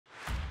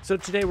So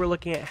today we're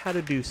looking at how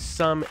to do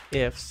some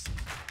ifs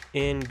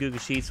in Google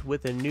Sheets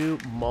with a new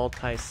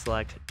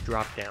multi-select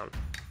dropdown.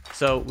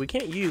 So we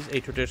can't use a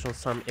traditional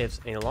sum ifs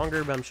any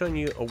longer, but I'm showing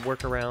you a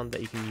workaround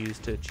that you can use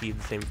to achieve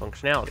the same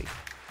functionality.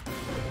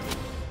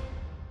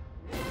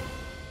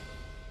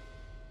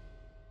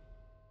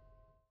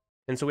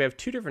 And so we have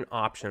two different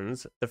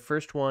options. The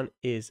first one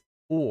is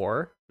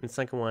or, and the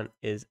second one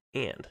is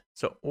and.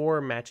 So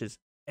or matches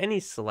any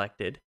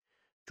selected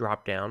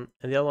dropdown,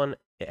 and the other one,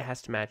 it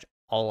has to match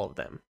all of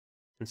them.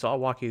 And so I'll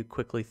walk you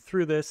quickly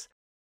through this.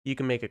 You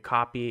can make a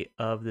copy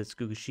of this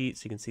Google Sheet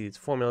so you can see these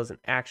formulas in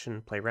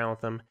action, play around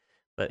with them.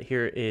 But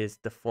here is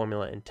the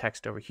formula in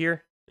text over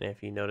here. And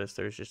if you notice,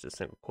 there's just a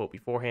single quote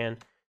beforehand.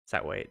 So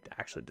that way it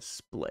actually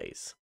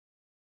displays.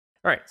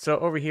 All right, so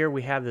over here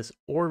we have this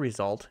OR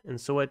result.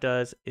 And so what it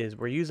does is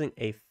we're using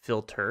a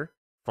filter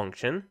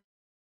function.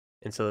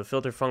 And so the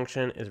filter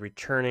function is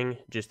returning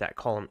just that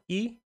column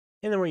E.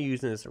 And then we're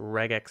using this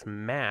regex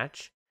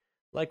match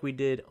like we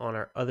did on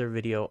our other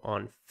video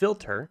on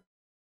filter.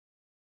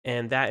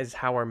 And that is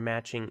how we're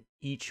matching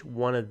each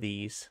one of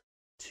these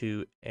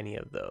to any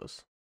of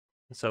those.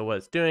 And so what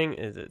it's doing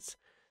is it's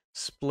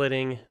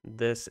splitting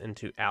this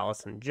into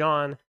Alice and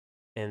John,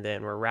 and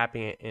then we're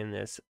wrapping it in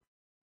this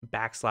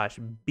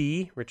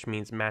 \B, which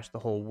means match the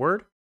whole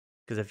word.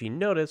 Because if you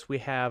notice, we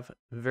have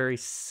very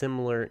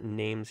similar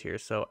names here.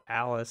 So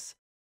Alice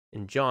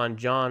and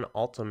John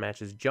also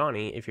matches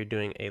Johnny if you're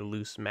doing a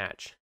loose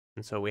match.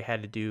 And so we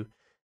had to do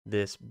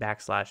this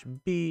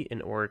 \B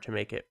in order to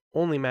make it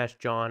only match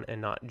John and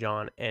not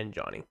John and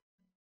Johnny.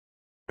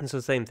 And so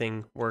the same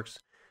thing works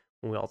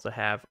when we also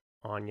have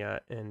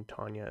Anya and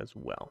Tanya as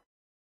well.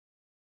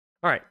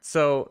 All right,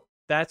 so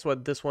that's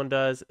what this one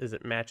does, is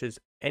it matches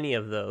any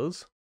of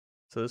those.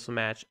 So this will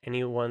match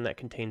anyone that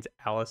contains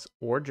Alice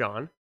or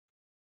John.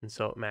 And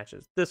so it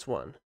matches this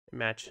one. It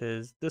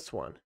matches this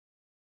one.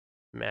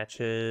 It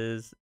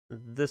matches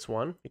this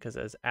one because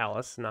it has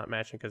Alice, not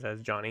matching because it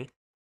has Johnny.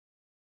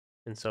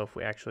 And so if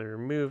we actually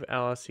remove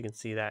Alice, you can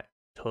see that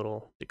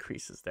total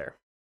decreases there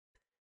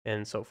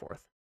and so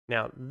forth.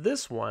 Now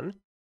this one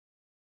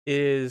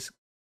is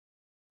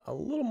a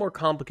little more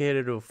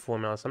complicated of a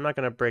formula, so I'm not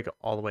going to break it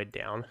all the way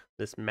down.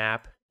 This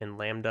map and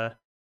lambda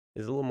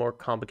is a little more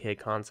complicated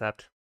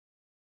concept.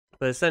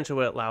 But essentially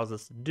what it allows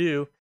us to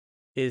do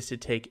is to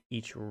take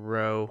each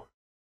row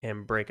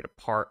and break it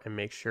apart and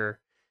make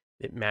sure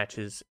it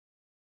matches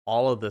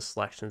all of the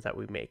selections that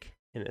we make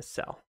in this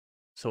cell.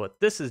 So what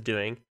this is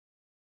doing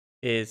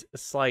is a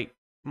slight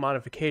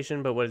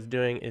modification, but what it's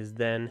doing is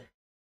then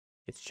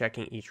it's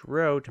checking each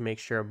row to make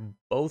sure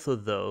both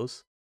of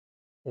those,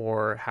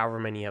 or however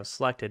many you have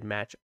selected,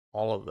 match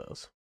all of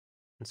those.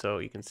 And so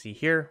you can see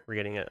here, we're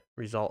getting a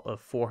result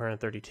of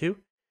 432.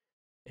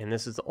 And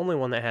this is the only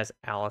one that has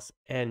Alice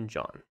and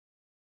John.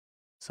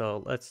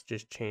 So let's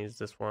just change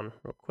this one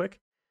real quick.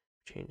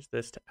 Change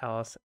this to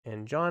Alice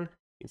and John.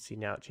 You can see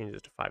now it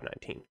changes to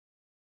 519.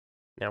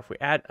 Now, if we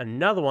add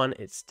another one,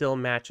 it still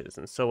matches.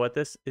 And so what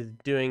this is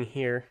doing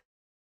here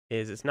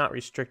is it's not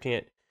restricting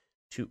it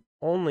to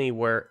only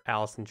where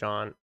Alice and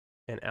John,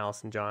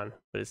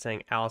 but it's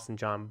saying Alice and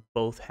John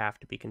both have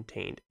to be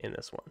contained in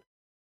this one.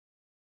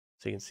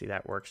 So you can see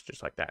that works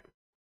just like that.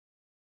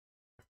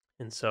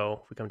 And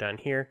so if we come down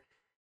here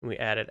and we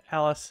added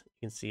Alice,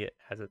 you can see it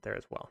has it there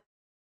as well.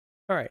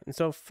 All right, and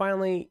so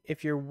finally,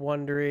 if you're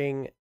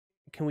wondering,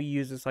 can we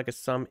use this like a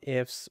sum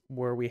ifs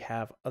where we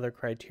have other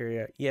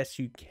criteria? Yes,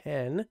 you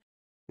can.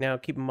 Now,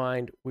 keep in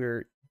mind,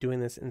 we're doing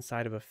this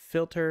inside of a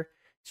filter.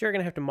 So you're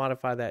going to have to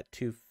modify that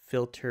to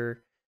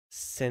filter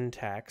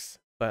syntax.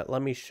 But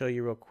let me show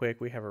you real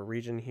quick. We have a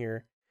region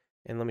here.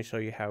 And let me show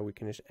you how we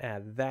can just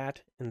add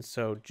that. And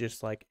so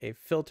just like a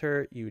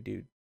filter, you would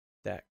do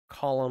that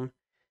column.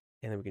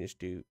 And then we can just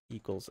do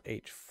equals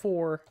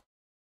H4.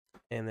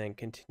 And then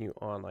continue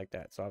on like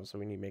that. So obviously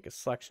we need to make a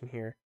selection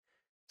here.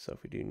 So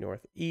if we do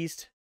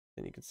northeast,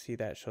 then you can see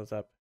that shows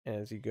up. And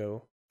as you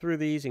go through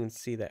these, you can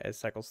see that it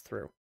cycles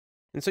through.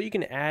 And so you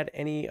can add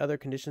any other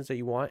conditions that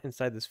you want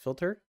inside this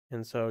filter.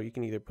 And so you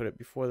can either put it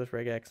before this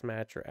regex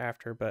match or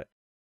after, but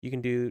you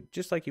can do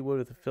just like you would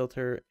with a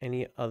filter,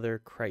 any other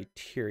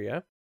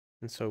criteria.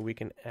 And so we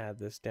can add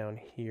this down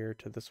here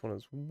to this one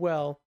as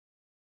well.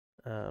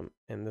 And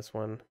this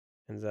one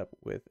ends up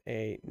with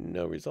a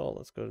no result.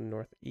 Let's go to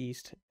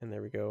northeast, and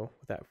there we go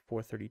with that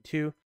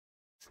 432.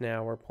 So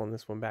now we're pulling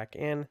this one back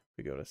in. If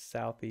we go to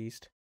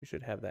southeast, we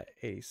should have that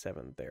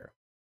 87 there.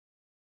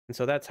 And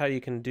so that's how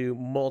you can do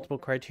multiple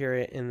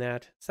criteria in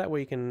that. So that way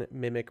you can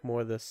mimic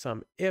more of the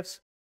sum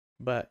ifs,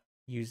 but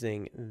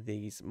using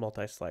these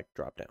multi-select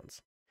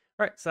dropdowns.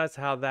 All right, so that's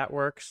how that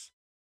works.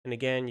 And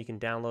again, you can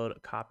download a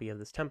copy of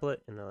this template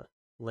in the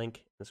link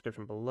in the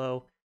description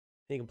below.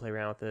 You can play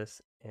around with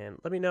this and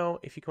let me know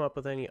if you come up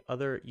with any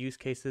other use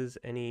cases,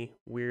 any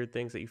weird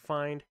things that you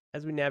find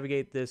as we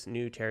navigate this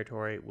new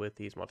territory with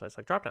these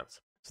multi-select dropdowns.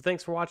 So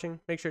thanks for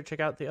watching. Make sure to check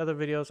out the other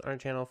videos on our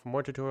channel for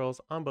more tutorials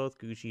on both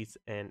Google Sheets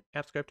and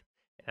AppScript.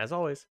 And as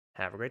always,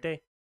 have a great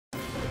day.